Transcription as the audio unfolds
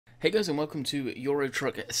Hey guys, and welcome to Euro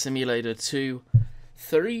Truck Simulator 2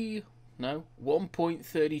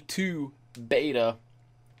 1.32 beta.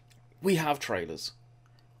 We have trailers.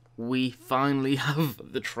 We finally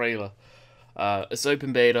have the trailer. It's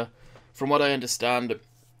open beta. From what I understand,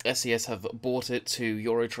 SES have bought it to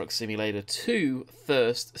Euro Truck Simulator 2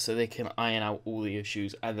 first so they can iron out all the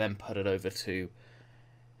issues and then put it over to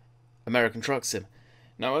American Truck Sim.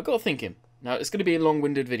 Now I got thinking, it's going to be a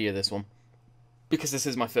long-winded video, this one, because this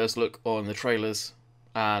is my first look on the trailers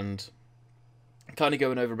and kind of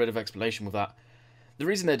going over a bit of explanation with that. The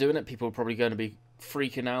reason they're doing it, people are probably going to be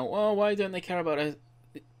freaking out. Oh, why don't they care about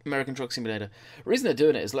American Truck Simulator? The reason they're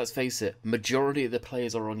doing it is, let's face it, majority of the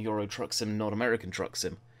players are on Euro Truck Sim, not American Truck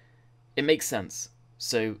Sim. It makes sense.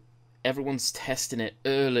 So everyone's testing it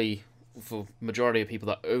early. For majority of people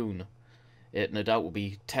that own it, no doubt will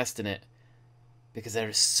be testing it, because there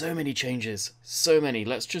are so many changes, so many.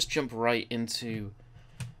 Let's just jump right into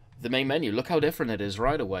the main menu. Look how different it is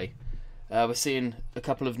right away. We're seeing a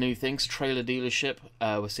couple of new things. Trailer dealership,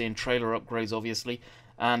 we're seeing trailer upgrades, obviously.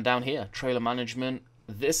 And down here, trailer management.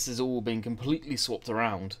 This is all being completely swapped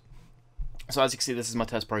around. So as you can see, this is my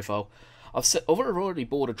test profile. I've already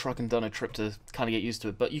bought a truck and done a trip to kind of get used to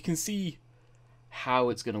it, but you can see how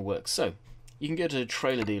it's going to work. So, you can go to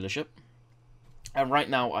trailer dealership. And right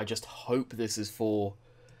now, I just hope this is for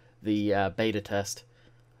the beta test.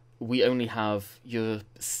 We only have your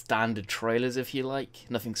standard trailers, if you like.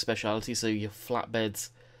 Nothing speciality, so your flatbeds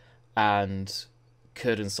and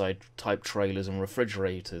curtain side type trailers and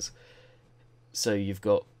refrigerators. So you've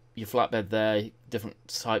got your flatbed there, different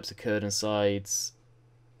types of curtain sides,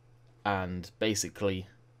 and basically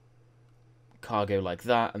cargo like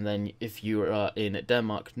that. And then if you are in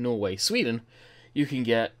Denmark, Norway, Sweden, you can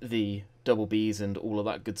get the double Bs and all of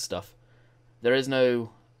that good stuff. There is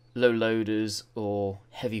no low loaders or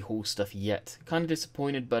heavy haul stuff yet. Kind of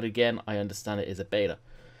disappointed, but again, I understand it is a beta.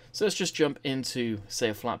 So let's just jump into, say,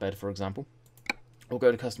 a flatbed, for example. We'll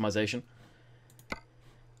go to customization.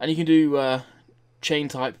 And you can do chain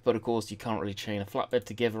type, but of course you can't really chain a flatbed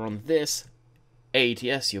together on this.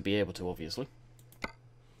 ATS you'll be able to, obviously.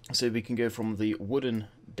 So we can go from the wooden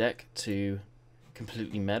deck to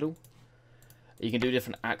completely metal. You can do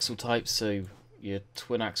different axle types, so your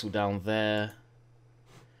twin axle down there.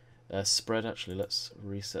 Spread, actually, let's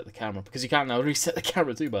reset the camera, because you can now reset the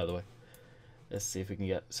camera too, by the way. Let's see if we can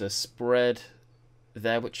get, so spread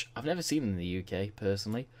there, which I've never seen in the UK,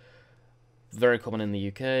 personally. Very common in the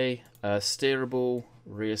UK. Steerable,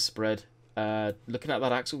 rear spread. Looking at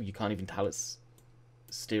that axle, you can't even tell it's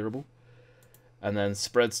steerable. And then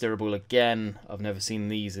spread steerable again, I've never seen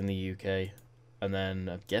these in the UK. And then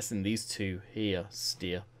I'm guessing these two here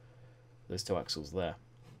steer. Those two axles there.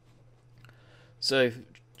 So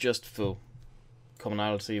just for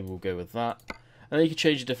commonality, we'll go with that. And then you can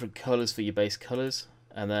change the different colours for your base colours.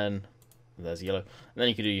 And then there's yellow. And then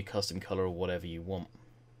you can do your custom colour or whatever you want.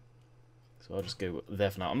 So I'll just go there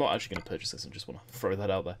for now. I'm not actually going to purchase this. I just want to throw that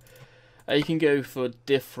out there. You can go for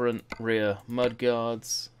different rear mud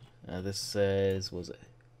guards. This says, was it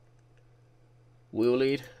wheel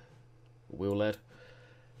lead? Wheel lead.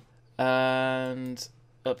 And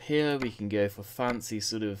up here we can go for fancy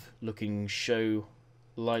sort of looking show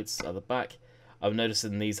lights at the back. I'm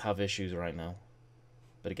noticing these have issues right now,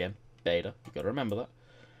 but again, beta, you've got to remember that.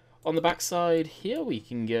 On the back side here we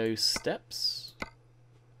can go steps,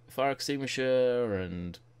 fire extinguisher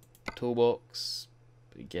and toolbox,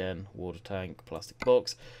 again water tank, plastic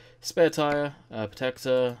box, spare tire,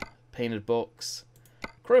 protector, painted box,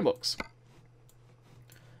 chrome box.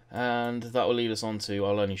 And that will lead us on to,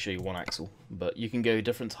 I'll only show you one axle, but you can go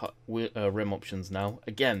different rim options now.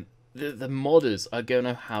 Again, the modders are going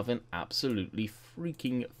to have an absolutely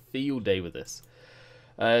freaking field day with this.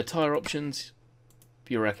 Tyre options,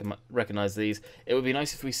 you recognise these. It would be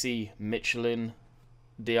nice if we see Michelin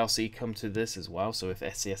DLC come to this as well, so if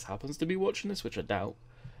SCS happens to be watching this, which I doubt,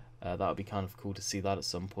 that would be kind of cool to see that at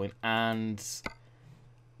some point. And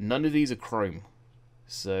none of these are chrome,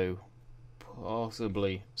 so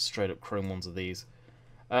possibly straight up chrome ones of these.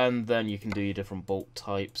 And then you can do your different bolt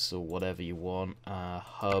types or whatever you want,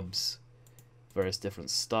 hubs, various different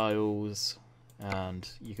styles, and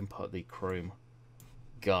you can put the chrome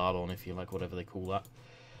guard on if you like, whatever they call that.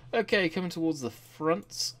 Okay, coming towards the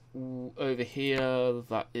front over here,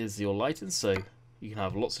 that is your lighting, so you can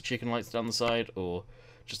have lots of chicken lights down the side or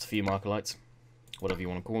just a few marker lights, whatever you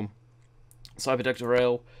want to call them. Side protector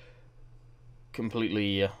rail,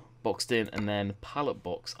 completely boxed in, and then pallet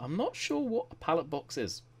box. I'm not sure what a pallet box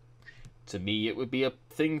is. To me, it would be a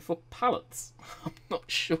thing for pallets. I'm not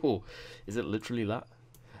sure. Is it literally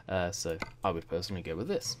that? So I would personally go with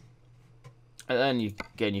this. And then you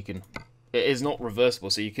can. It is not reversible,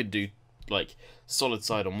 so you could do like solid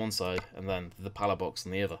side on one side and then the pallet box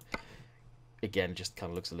on the other. Again, just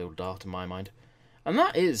kind of looks a little daft in my mind. And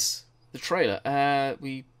that is the trailer.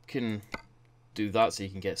 We can do that, so you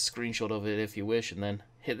can get a screenshot of it if you wish, and then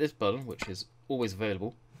hit this button, which is always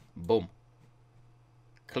available. Boom.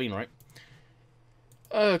 Clean, right?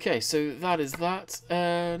 Okay, so that is that,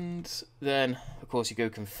 and then of course you go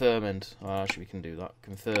confirm, and actually we can do that.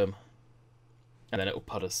 Confirm, and then it will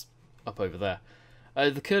put us up over there.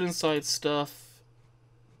 The curtain side stuff,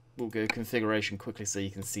 we'll go configuration quickly so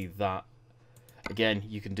you can see that. Again,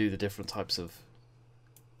 you can do the different types of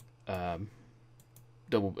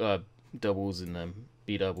doubles and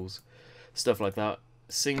B doubles, stuff like that.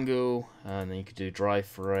 Single, and then you could do dry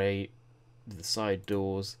freight, the side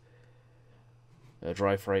doors,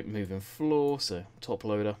 dry freight moving floor, so top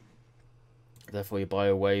loader. Therefore your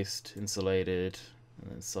bio waste insulated,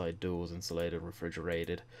 and then side doors insulated,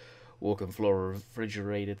 refrigerated. Walk-in floor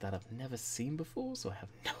refrigerated, that I've never seen before, so I have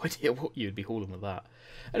no idea what you'd be hauling with that.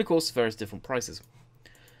 And of course, various different prices.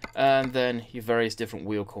 And then your various different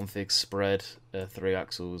wheel configs, spread, 3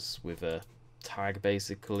 axles with a tag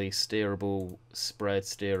basically, steerable, spread,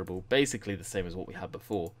 steerable, basically the same as what we had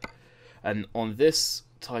before. And on this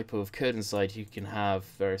type of curtain side, you can have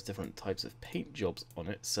various different types of paint jobs on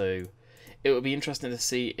it, so it would be interesting to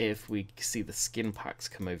see if we see the skin packs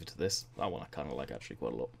come over to this. That one I kind of like actually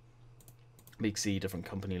quite a lot. We can see different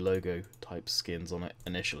company logo type skins on it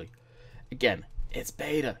initially. Again, it's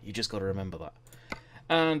beta, you just got to remember that.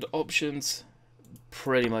 And options,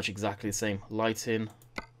 pretty much exactly the same. Lighting,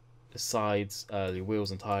 the sides, your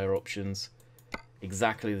wheels and tyre options,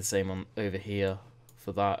 exactly the same on over here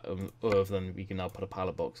for that. Other than we can now put a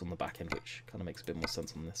pallet box on the back end, which kind of makes a bit more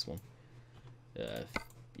sense on this one. If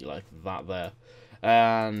you like that there.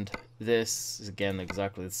 And this is again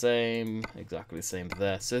exactly the same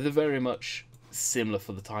there. So they're very much similar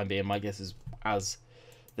for the time being. My guess is as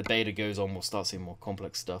the beta goes on, we'll start seeing more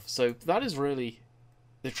complex stuff. So that is really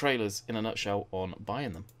the trailers in a nutshell on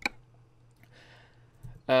buying them.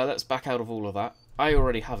 Let's back out of all of that. I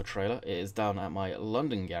already have a trailer. It is down at my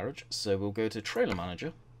London garage, so we'll go to Trailer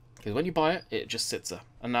Manager, because when you buy it, it just sits there.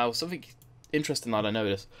 And now something interesting that I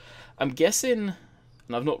noticed, I'm guessing,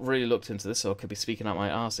 and I've not really looked into this, so I could be speaking out my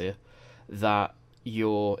arse here, that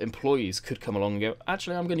your employees could come along and go,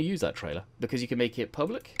 actually, I'm going to use that trailer, because you can make it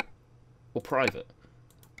public or private.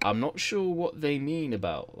 I'm not sure what they mean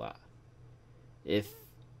about that. If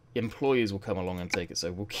employees will come along and take it,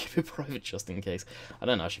 so we'll keep it private just in case. I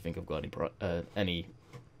don't actually think I've got any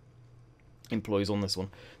employees on this one.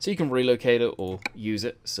 So you can relocate it or use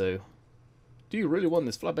it. So, do you really want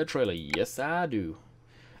this flatbed trailer? Yes, I do.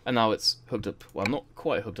 And now it's hooked up, well, not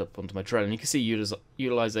quite hooked up onto my trailer, and you can see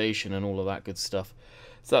utilization and all of that good stuff.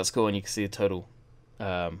 So that's cool, and you can see the total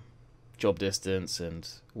job distance and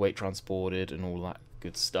weight transported and all that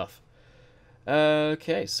good stuff.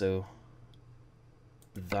 Okay, so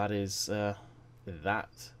that is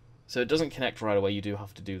that. So it doesn't connect right away, you do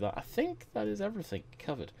have to do that. I think that is everything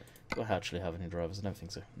covered. Do I actually have any drivers? I don't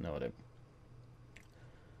think so. No, I don't.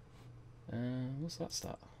 What's that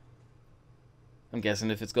start? I'm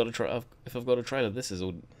guessing if it's got a if I've got a trailer, this is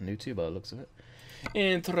all new too by the looks of it.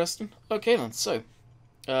 Interesting. Okay then, so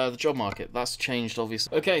the job market, that's changed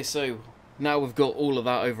obviously. Okay, so now we've got all of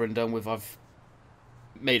that over and done with. I've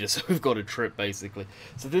made it so we've got a trip basically.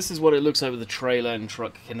 So this is what it looks like with the trailer and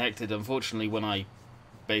truck connected. Unfortunately, when I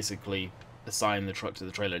basically assigned the truck to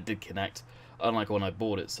the trailer, it did connect, unlike when I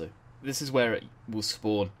bought it. So this is where it will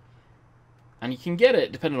spawn, and you can get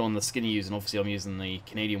it depending on the skin you use. And obviously, I'm using the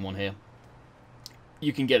Canadian one here.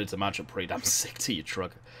 You can get it to match up pretty damn sick to your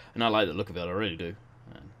truck, and I like the look of it. I really do.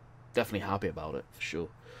 I'm definitely happy about it for sure.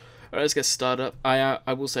 Alright, let's get started up.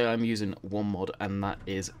 I will say I'm using one mod, and that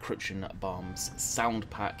is Crutzen Baum's sound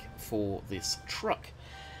pack for this truck.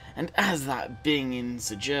 And as that binging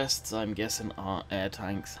suggests, I'm guessing our air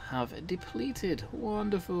tanks have depleted.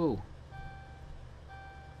 Wonderful.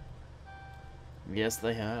 Yes,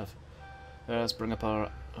 they have. Let's bring up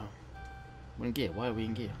our... we're in gear. Why are we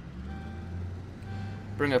in gear?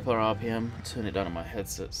 Bring up our RPM, turn it down on my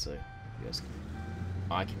headset so you guys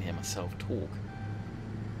I can hear myself talk.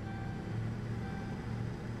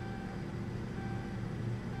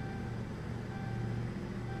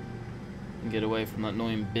 And get away from that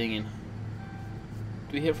annoying binging.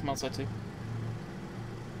 Do we hear it from outside too?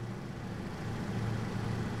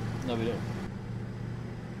 No, we don't.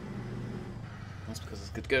 That's because it's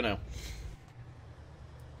good to go now.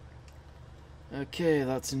 Okay,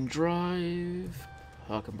 that's in drive.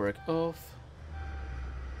 Park and brake off.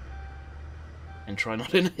 And try not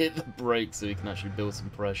to hit the brake so we can actually build some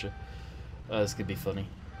pressure. This could be funny.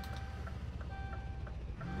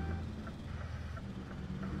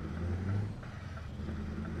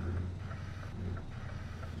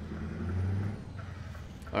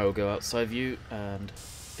 I will go outside view and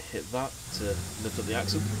hit that to lift up the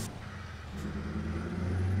axle.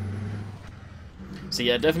 So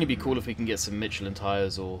yeah, definitely be cool if we can get some Michelin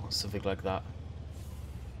tyres or something like that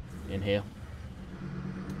in here.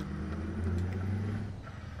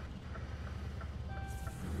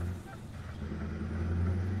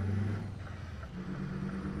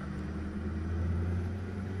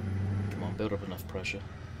 Come on, build up enough pressure.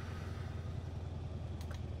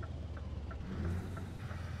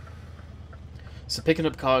 So picking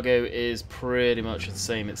up cargo is pretty much the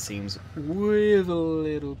same, it seems, with a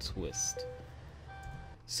little twist.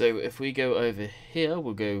 So if we go over here,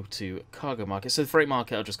 we'll go to cargo market. So the freight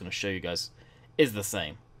market, I'm just going to show you guys, is the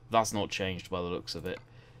same. That's not changed by the looks of it.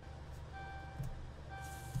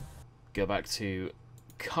 Go back to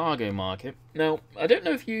cargo market. Now, I don't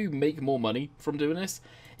know if you make more money from doing this.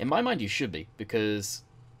 In my mind, you should be, because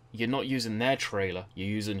you're not using their trailer. You're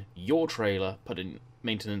using your trailer, putting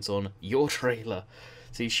maintenance on your trailer.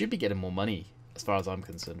 So you should be getting more money, as far as I'm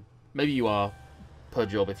concerned. Maybe you are per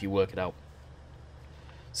job if you work it out.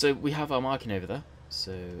 So we have our marking over there.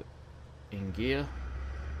 So in gear.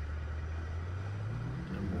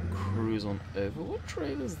 And we'll cruise on over. What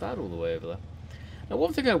trailer is that all the way over there? Now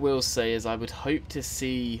one thing I will say is I would hope to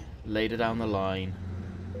see later down the line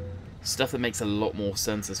stuff that makes a lot more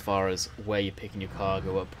sense as far as where you're picking your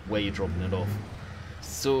cargo up, where you're dropping it off.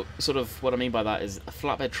 So, sort of what I mean by that is a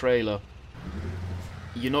flatbed trailer,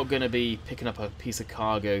 you're not going to be picking up a piece of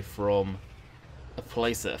cargo from a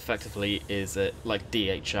place that effectively is like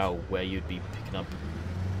DHL, where you'd be picking up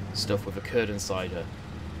stuff with a curtain cider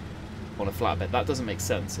on a flatbed. That doesn't make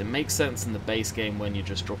sense. It makes sense in the base game when you're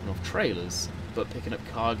just dropping off trailers, but picking up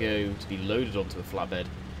cargo to be loaded onto a flatbed,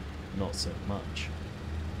 not so much.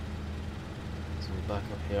 So we're back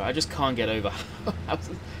up here. I just can't get over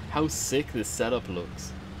how sick this setup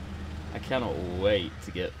looks. I cannot wait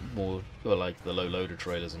to get more, or like the low loader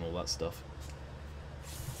trailers and all that stuff.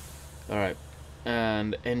 Alright,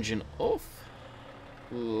 and engine off,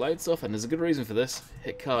 lights off, and there's a good reason for this.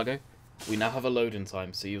 Hit cargo. We now have a loading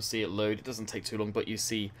time, so you'll see it load. It doesn't take too long, but you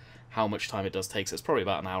see how much time it does take. So it's probably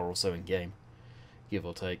about an hour or so in game, give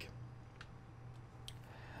or take.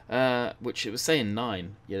 Which it was saying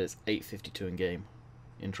 9, yet it's 8:52 in game.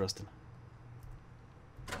 Interesting.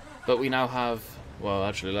 But we now have, well,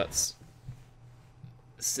 actually, let's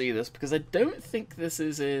see this, because I don't think this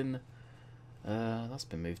is in, that's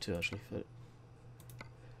been moved too, actually.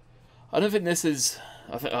 I don't think this is,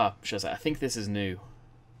 I think this is new.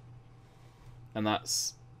 And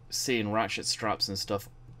that's seeing ratchet straps and stuff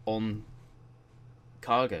on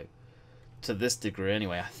cargo. To this degree,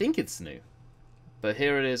 anyway. I think it's new. But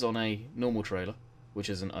here it is on a normal trailer, which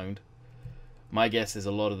isn't owned. My guess is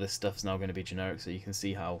a lot of this stuff's now going to be generic, so you can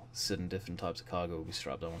see how certain different types of cargo will be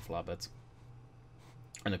strapped on flatbeds.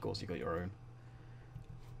 And of course, you've got your own.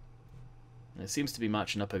 And it seems to be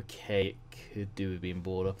matching up okay. It could do with being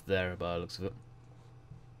bored up there by the looks of it.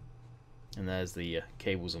 And there's the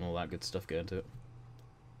cables and all that good stuff going to it.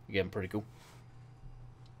 Again, pretty cool.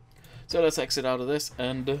 So let's exit out of this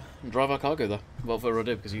and drive our cargo there. Without further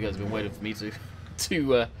ado, because you guys have been waiting for me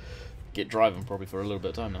to get driving probably for a little bit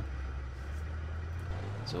of time now.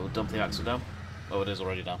 So we'll dump the axle down. Oh, it is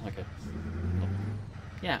already down. Okay.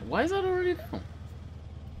 Yeah, why is that already down?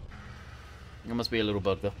 There must be a little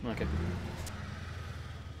bug there. Okay.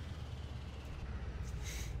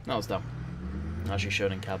 Now it's down. Actually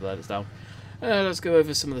shown in cab that it's down. Let's go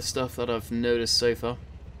over some of the stuff that I've noticed so far.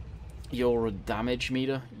 Your damage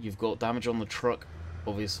meter. You've got damage on the truck,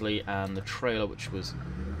 obviously, and the trailer, which was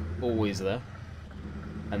always there.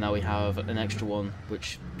 And now we have an extra one,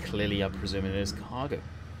 which clearly I'm presuming is cargo.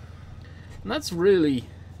 And that's really,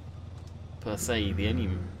 per se, the only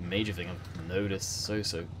major thing I've noticed so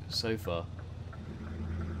far.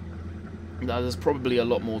 Now, there's probably a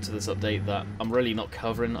lot more to this update that I'm really not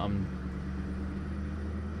covering. I'm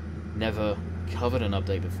never covered an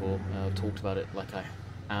update before. I've talked about it like I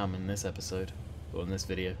am in this episode, or in this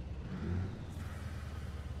video.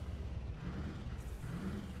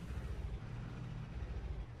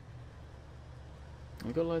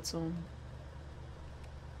 We got lights on.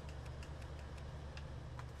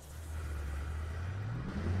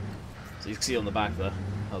 So you can see on the back there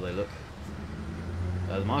how they look.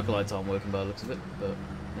 The marker lights aren't working by the looks of it, but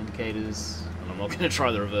indicators, and I'm not going to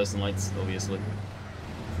try the reversing lights, obviously.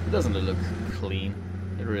 It doesn't look clean,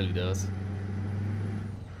 it really does.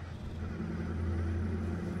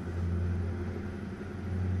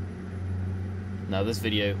 Now this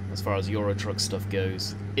video, as far as Euro Truck stuff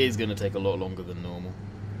goes, is going to take a lot longer than normal.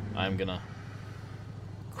 I'm going to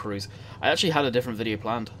cruise. I actually had a different video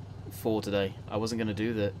planned for today. I wasn't going to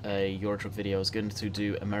do a Euro Truck video. I was going to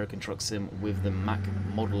do American Truck Sim with the Mack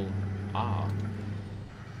Model R.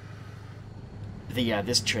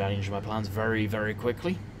 This changed my plans very, very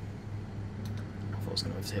quickly. I thought I was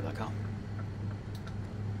going to overtake that car.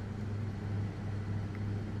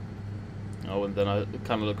 Oh, and then I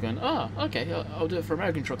kind of looked and okay, I'll do it for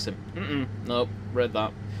American Truck Sim. Nope, read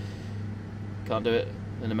that. Can't do it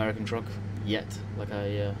in American Truck yet, like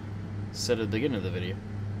I said at the beginning of the video.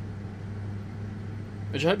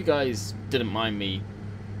 Which I hope you guys didn't mind me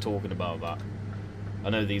talking about that. I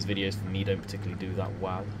know these videos for me don't particularly do that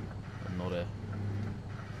well. I'm not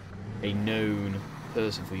a known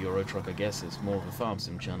person for Euro Truck, I guess. It's more of a farm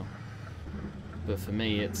sim channel. But for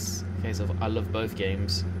me, it's a case of I love both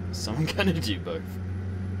games, so I'm gonna do both.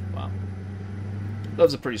 Wow.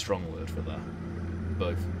 Love's a pretty strong word for that.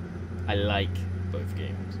 Both. I like both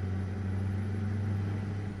games.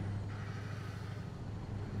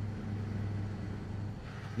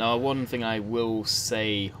 Now, one thing I will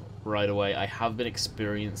say right away, I have been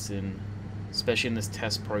experiencing, especially in this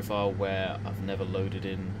test profile where I've never loaded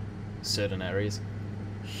in certain areas,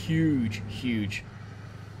 huge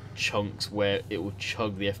chunks where it will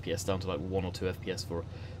chug the FPS down to like 1 or 2 FPS for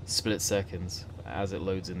split seconds as it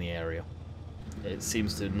loads in the area. It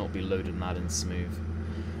seems to not be loading that in smooth.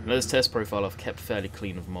 Now this test profile I've kept fairly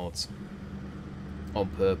clean of mods on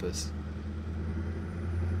purpose.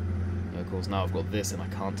 Of course now I've got this and I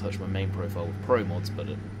can't touch my main profile with pro mods, but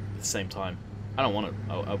at the same time I don't want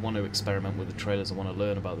to. I want to experiment with the trailers. I want to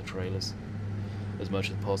learn about the trailers as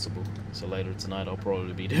much as possible. So later tonight I'll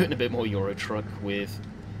probably be doing a bit more Euro Truck with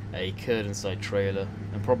a Curd Inside trailer,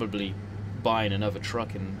 and probably buying another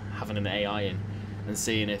truck and having an AI in and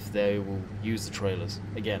seeing if they will use the trailers.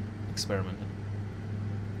 Again, experimenting.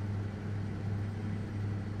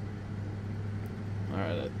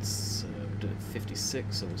 Alright, let's do it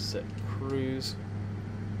 56, so we'll set cruise.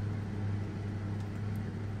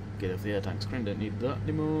 Get off the air tank screen, don't need that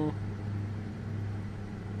anymore.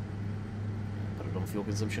 Put it on fuel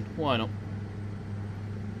consumption, why not?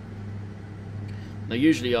 Now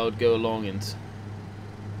usually I would go along and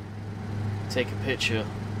take a picture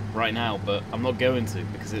right now, but I'm not going to,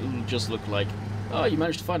 because it'll just look like, oh, you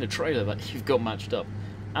managed to find a trailer that you've got matched up.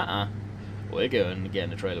 We're going to get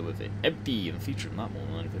in a trailer with it empty and featuring that more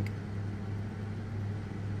than anything.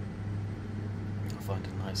 I'll find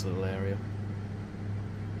a nice little area.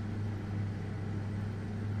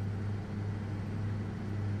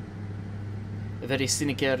 A very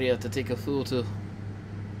scenic area to take a photo.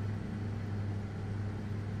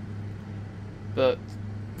 But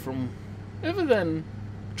from other than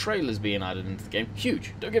trailers being added into the game,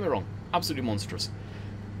 huge, don't get me wrong, absolutely monstrous.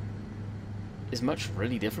 Is much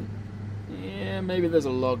really different? Yeah, maybe there's a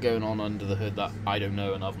lot going on under the hood that I don't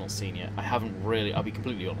know and I've not seen yet. I haven't really, I'll be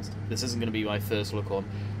completely honest. This isn't going to be my first look on,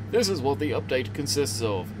 this is what the update consists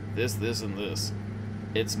of, this, and this.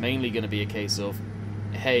 It's mainly going to be a case of,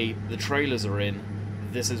 hey, the trailers are in,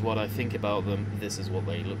 this is what I think about them, this is what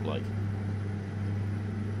they look like.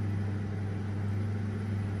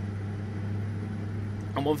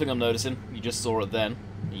 And one thing I'm noticing, you just saw it then,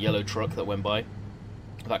 a yellow truck that went by,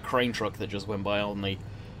 that crane truck that just went by on the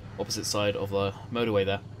opposite side of the motorway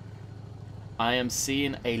there. I am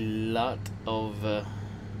seeing a lot of,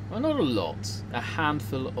 well, not a lot, a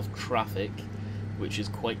handful of traffic, which is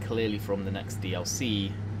quite clearly from the next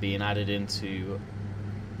DLC being added into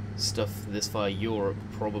stuff this far Europe,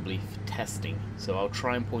 probably for testing. So I'll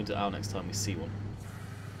try and point it out next time we see one.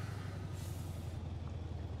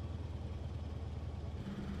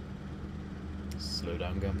 Slow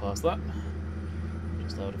down going past that,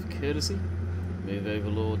 just out of courtesy. Move over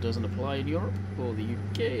law doesn't apply in Europe, or the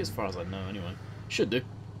UK as far as I know anyway. Should do,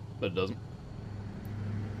 but it doesn't.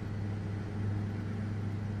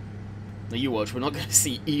 Now you watch, we're not going to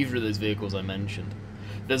see either of those vehicles I mentioned.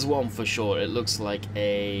 There's one for sure, it looks like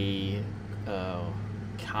a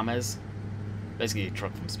Kamaz, basically a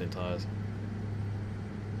truck from Spin Tires.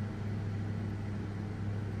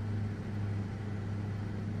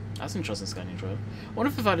 That's an interesting Scania trailer. I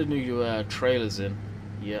wonder if they've added new trailers in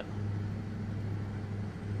yet.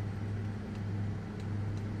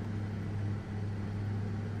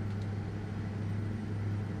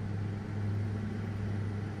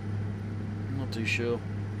 Not too sure.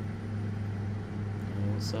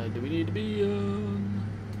 What side do we need to be on?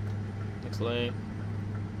 Next lane.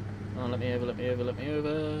 Oh, let me over, let me over, let me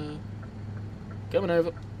over. Coming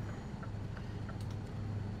over.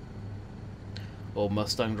 Or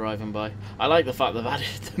Mustang driving by. I like the fact they've added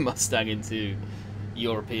the Mustang into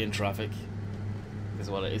European traffic, because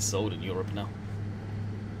well, it is sold in Europe now.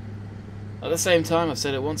 At the same time, I've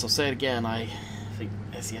said it once, I'll say it again, I think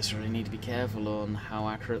SES really need to be careful on how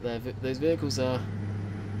accurate those vehicles are.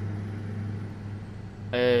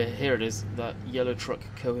 Here it is, that yellow truck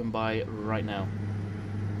going by right now.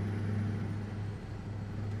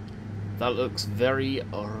 That looks very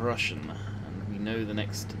Russian, and we know the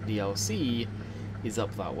next DLC is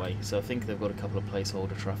up that way, so I think they've got a couple of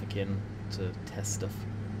placeholder traffic in to test stuff.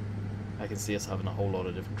 I can see us having a whole lot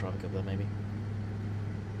of different traffic up there maybe,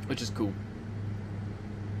 which is cool.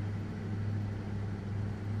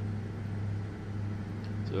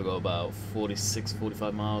 So we've got about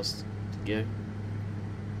 46-45 miles to go.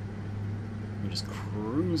 We're just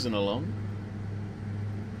cruising along.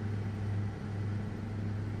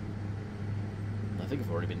 I think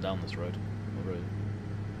I've already been down this road already.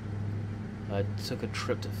 I took a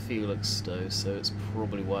trip to Felixstowe, so it's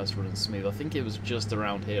probably why it's running smooth. I think it was just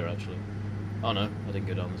around here, actually. Oh no, I didn't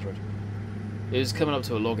go down this road. It was coming up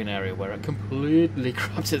to a logging area where it completely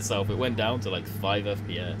crapped itself. It went down to like 5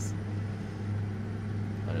 FPS.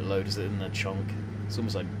 And it loads it in a chunk. It's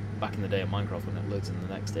almost like back in the day of Minecraft when it loads in the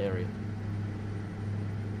next area.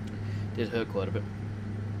 Did hurt quite a bit.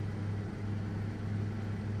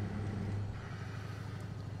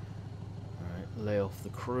 Alright, lay off the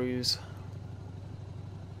cruise.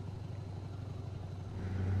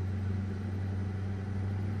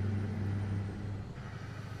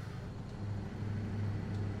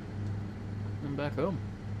 And back home.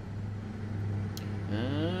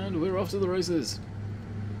 And we're off to the races.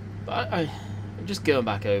 But I'm just going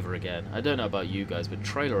back over again. I don't know about you guys, but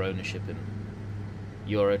trailer ownership in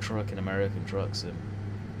Euro Truck and American trucks, and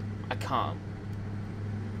I can't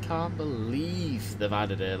believe they've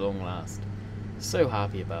added it at long last. So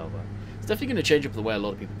happy about that. It's definitely going to change up the way a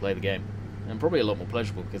lot of people play the game, and probably a lot more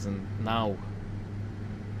pleasurable, because now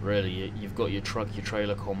really you've got your truck, your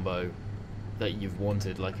trailer combo that you've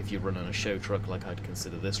wanted, like if you're running a show truck like I'd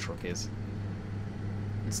consider this truck is,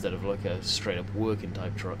 instead of like a straight up working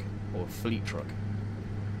type truck or a fleet truck.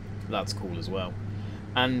 That's cool as well.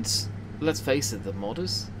 And let's face it, the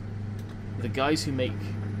modders, the guys who make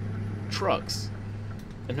trucks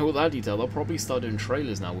and all that detail, they'll probably start doing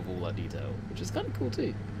trailers now with all that detail, which is kind of cool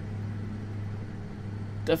too.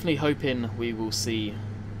 Definitely hoping we will see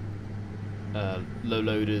low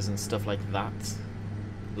loaders and stuff like that,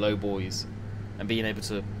 low boys, and being able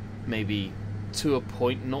to maybe, to a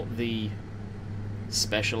point, not the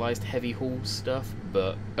specialized heavy haul stuff,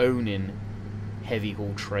 but owning heavy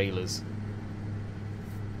haul trailers.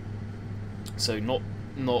 So not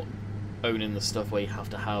owning the stuff where you have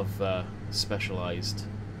to have specialized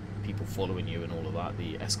people following you and all of that,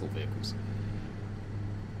 the escort vehicles.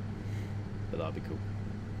 But that'd be cool.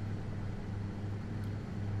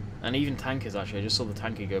 And even tankers, actually, I just saw the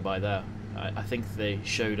tanker go by there. I think they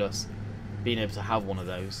showed us being able to have one of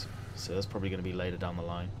those, so that's probably going to be later down the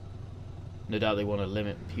line. No doubt they want to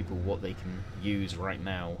limit people what they can use right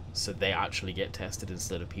now, so they actually get tested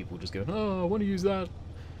instead of people just going, oh, I want to use that,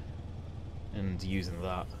 and using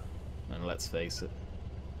that. And let's face it,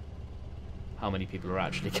 how many people are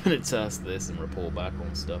actually going to test this and report back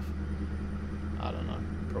on stuff? I don't know,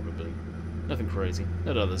 probably nothing crazy.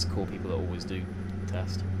 No doubt there's cool people that always do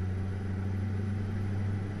test.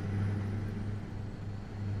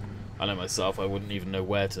 I know myself, I wouldn't even know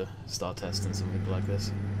where to start testing something like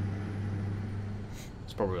this.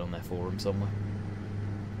 It's probably on their forum somewhere.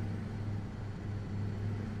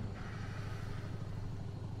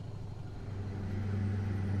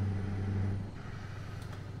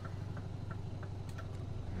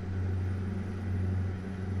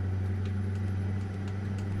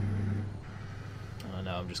 I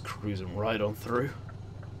know, I'm just cruising right on through.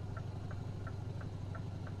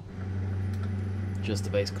 Just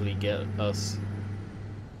to basically get us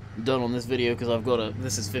done on this video, because I've got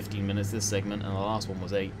this is 15 minutes, this segment, and the last one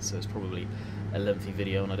was 8, so it's probably a lengthy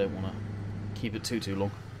video and I don't want to keep it too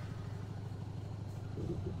long.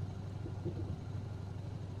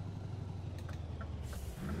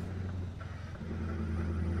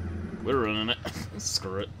 We're running it.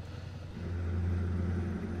 Screw it.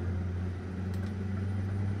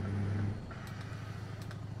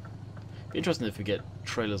 Be interesting if we get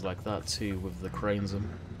trailers like that too, with the cranes in.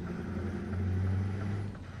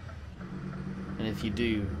 And if you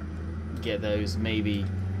do get those, maybe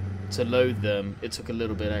to load them, it took a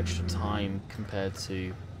little bit extra time compared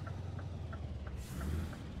to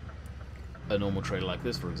a normal trailer like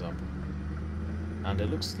this, for example. And it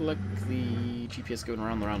looks like the GPS going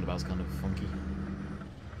around the roundabout's kind of funky.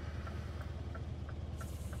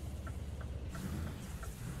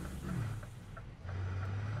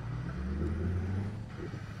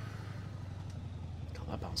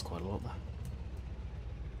 That's quite a lot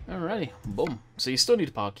there. Alrighty, boom. So you still need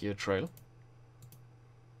to park your trailer.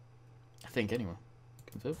 I think, anyway.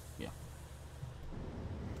 Confirm? Yeah.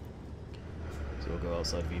 So we'll go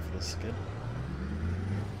outside view for this again.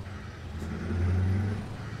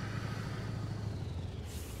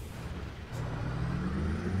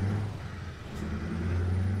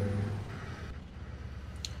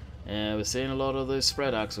 Yeah, we're seeing a lot of those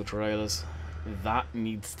spread axle trailers. That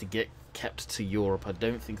needs to get kept to Europe. I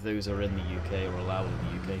don't think those are in the UK or allowed in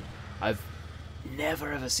the UK. I've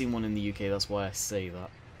never ever seen one in the UK, that's why I say that.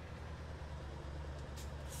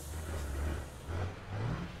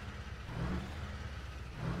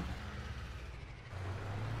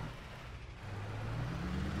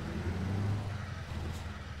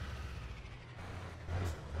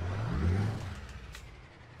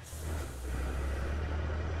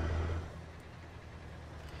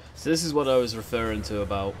 So this is what I was referring to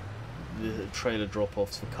about the trailer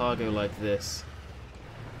drop-offs for cargo like this.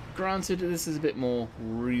 Granted, this is a bit more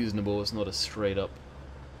reasonable. It's not a straight-up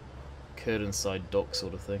curtain side dock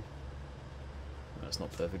sort of thing. That's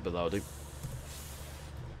not perfect, but that'll do.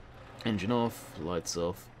 Engine off, lights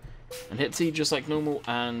off, and hit T just like normal,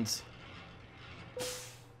 and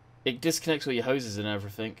it disconnects all your hoses and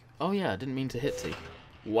everything. Oh yeah, I didn't mean to hit T.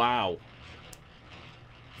 Wow.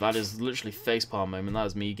 That is literally facepalm moment. That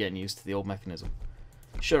was me getting used to the old mechanism.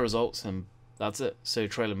 Show results, and that's it. So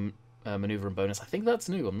trailer maneuver and bonus. I think that's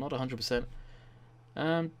new. I'm not 100%.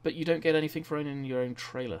 But you don't get anything for owning your own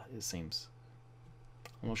trailer, it seems.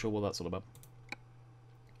 I'm not sure what that's all about.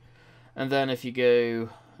 And then if you go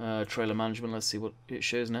trailer management, let's see what it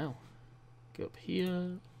shows now. Go up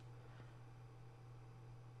here.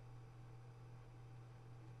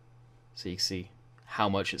 So you can see how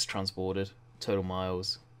much it's transported, total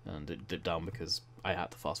miles, and it dipped down because I had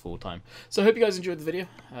to fast forward time. So I hope you guys enjoyed the video.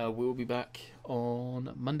 We'll be back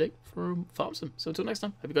on Monday from Farm Sim. So until next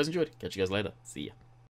time, hope you guys enjoyed. Catch you guys later. See ya.